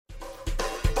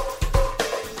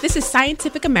This is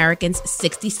Scientific American's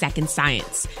 60-Second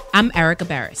Science. I'm Erica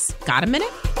Barris. Got a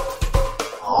minute?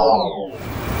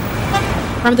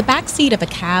 From the backseat of a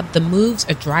cab, the moves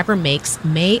a driver makes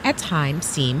may at times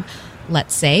seem,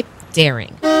 let's say,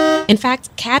 daring. In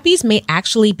fact, cabbies may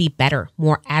actually be better,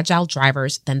 more agile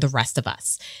drivers than the rest of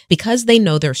us because they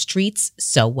know their streets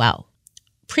so well.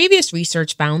 Previous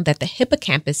research found that the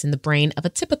hippocampus in the brain of a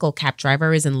typical cab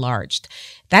driver is enlarged.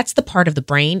 That's the part of the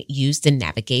brain used in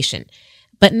navigation.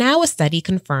 But now a study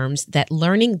confirms that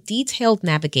learning detailed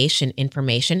navigation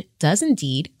information does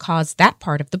indeed cause that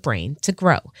part of the brain to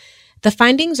grow. The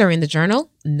findings are in the journal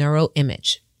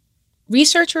Neuroimage.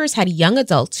 Researchers had young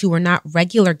adults who were not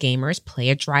regular gamers play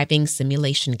a driving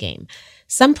simulation game.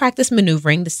 Some practiced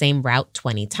maneuvering the same route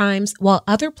 20 times, while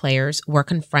other players were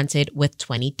confronted with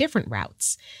 20 different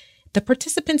routes. The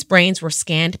participants' brains were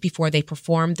scanned before they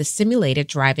performed the simulated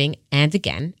driving and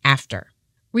again after.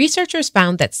 Researchers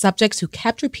found that subjects who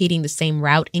kept repeating the same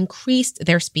route increased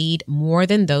their speed more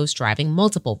than those driving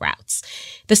multiple routes.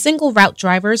 The single route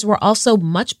drivers were also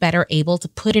much better able to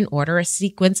put in order a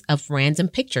sequence of random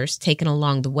pictures taken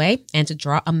along the way and to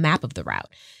draw a map of the route.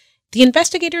 The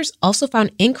investigators also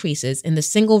found increases in the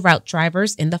single route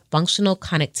drivers in the functional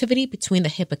connectivity between the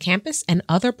hippocampus and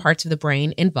other parts of the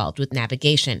brain involved with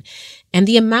navigation. And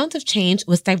the amount of change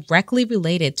was directly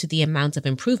related to the amount of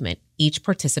improvement each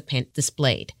participant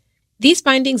displayed. These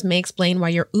findings may explain why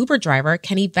your Uber driver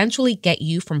can eventually get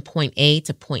you from point A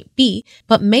to point B,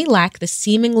 but may lack the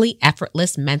seemingly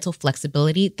effortless mental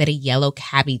flexibility that a yellow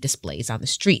cabbie displays on the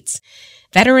streets.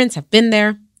 Veterans have been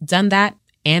there, done that,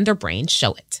 and their brains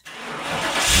show it.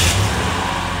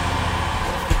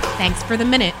 Thanks for the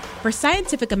minute. For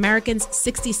Scientific American's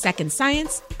 60-Second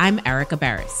Science, I'm Erica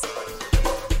Barris.